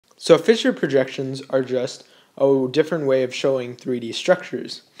So Fischer projections are just a different way of showing 3D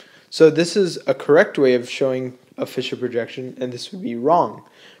structures. So this is a correct way of showing a Fischer projection, and this would be wrong,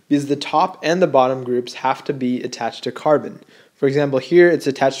 because the top and the bottom groups have to be attached to carbon. For example, here it's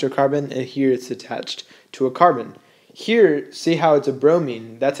attached to a carbon, and here it's attached to a carbon. Here, see how it's a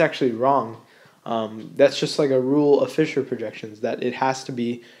bromine? That's actually wrong. That's just like a rule of Fischer projections, that it has to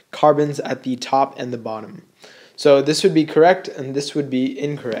be carbons at the top and the bottom. So this would be correct, and this would be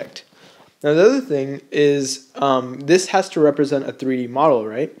incorrect. Now the other thing is this has to represent a 3D model,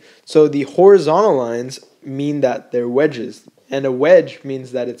 right? So the horizontal lines mean that they're wedges, and a wedge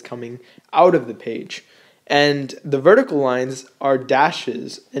means that it's coming out of the page. And the vertical lines are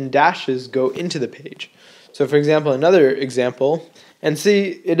dashes, and dashes go into the page. So for example, another example, and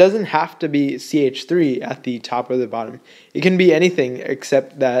see, it doesn't have to be CH3 at the top or the bottom. It can be anything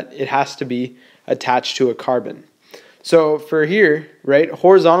except that it has to be attached to a carbon. So for here, right,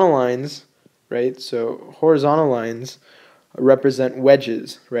 horizontal lines, right, so horizontal lines represent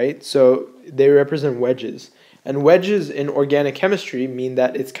wedges, right, so they represent wedges. And wedges in organic chemistry mean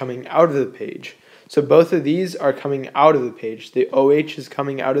that it's coming out of the page. So both of these are coming out of the page. The OH is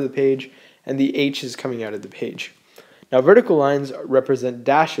coming out of the page, and the H is coming out of the page. Now vertical lines represent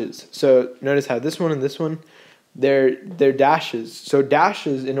dashes. So notice how this one and this one, they're dashes. So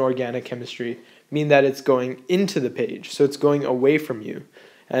dashes in organic chemistry mean that it's going into the page. So it's going away from you.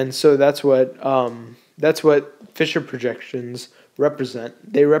 And so that's what Fischer projections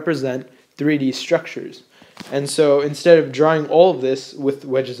represent. They represent 3D structures. And so instead of drawing all of this with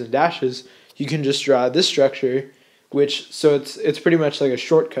wedges and dashes, you can just draw this structure, so it's pretty much like a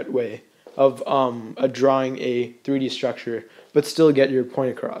shortcut way of drawing a 3D structure, but still get your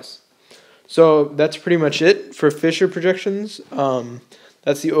point across. So that's pretty much it for Fischer projections.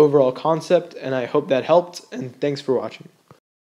 That's the overall concept, and I hope that helped, and thanks for watching.